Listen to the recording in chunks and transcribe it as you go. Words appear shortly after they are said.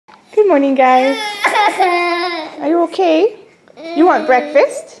Good morning, guys. Are you okay? You want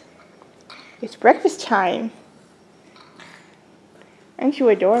breakfast? It's breakfast time. Aren't you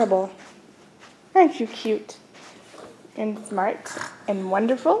adorable? Aren't you cute? And smart and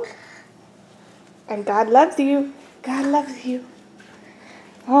wonderful? And God loves you. God loves you.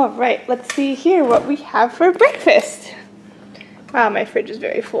 All right, let's see here what we have for breakfast. Wow, my fridge is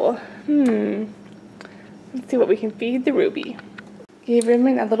very full. Let's see what we can feed the Ruby. Gave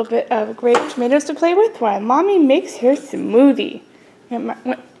Ruben a little bit of grape tomatoes to play with while Mommy makes her smoothie. Do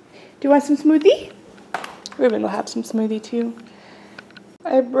you want some smoothie? Ruben will have some smoothie too.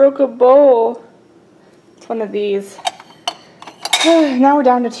 I broke a bowl. It's one of these. Now we're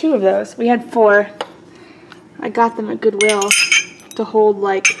down to 2 of those. We had 4. I got them at Goodwill to hold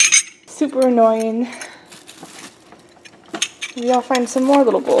like super annoying. Maybe I'll find some more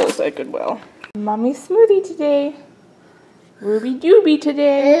little bowls at Goodwill. Mommy's smoothie today. Ruby Dooby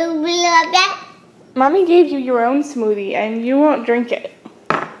today. Mommy gave you your own smoothie and you won't drink it.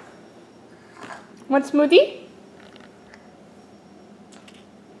 Want smoothie?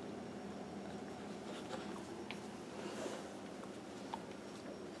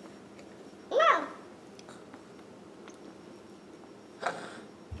 No.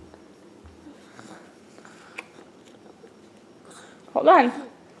 Hold on.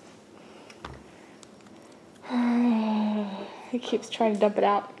 He keeps trying to dump it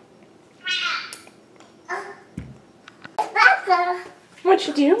out. What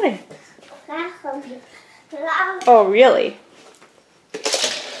you doing? Oh, really?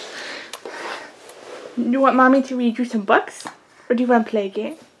 You want Mommy to read you some books? Or do you want to play a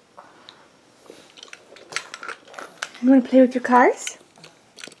game? You want to play with your cars?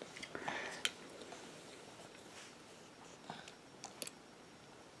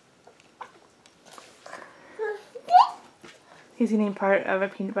 He's eating part of a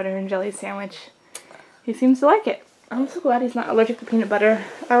peanut butter and jelly sandwich. He seems to like it. I'm so glad he's not allergic to peanut butter.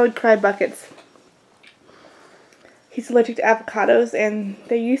 I would cry buckets. He's allergic to avocados, and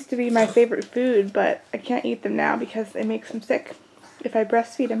they used to be my favorite food, but I can't eat them now because it makes him sick if I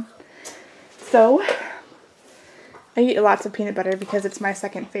breastfeed him. So, I eat lots of peanut butter because it's my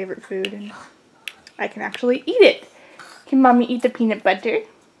second favorite food, and I can actually eat it. Can Mommy eat the peanut butter?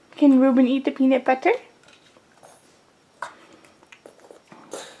 Can Ruben eat the peanut butter?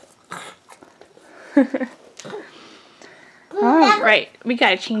 Alright, we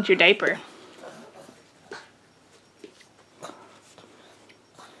gotta change your diaper.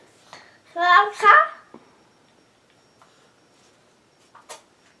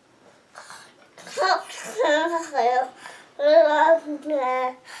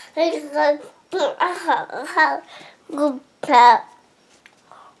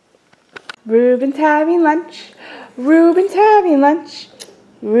 Ruben's having lunch. Ruben's having lunch.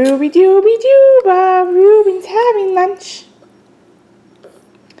 Ruby dooby dooba. Ruben's having lunch.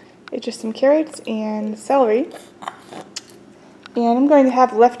 It's just some carrots and celery. And I'm going to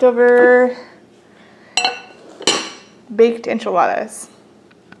have leftover baked enchiladas.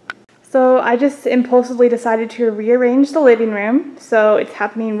 So I just impulsively decided to rearrange the living room. So it's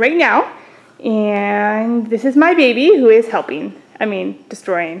happening right now. And this is my baby who is helping. I mean,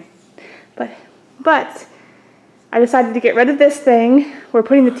 destroying. But I decided to get rid of this thing. We're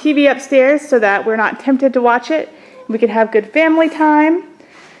putting the TV upstairs so that we're not tempted to watch it. We can have good family time.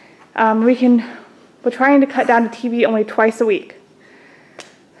 We're trying to cut down to TV only twice a week.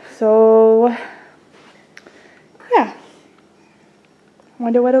 So, yeah.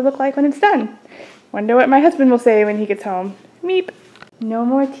 Wonder what it'll look like when it's done. Wonder what my husband will say when he gets home. Meep. No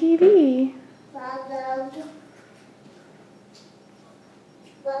more TV.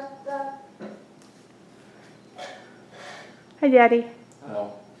 Hi, Daddy.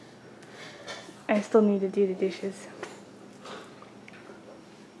 Oh. I still need to do the dishes.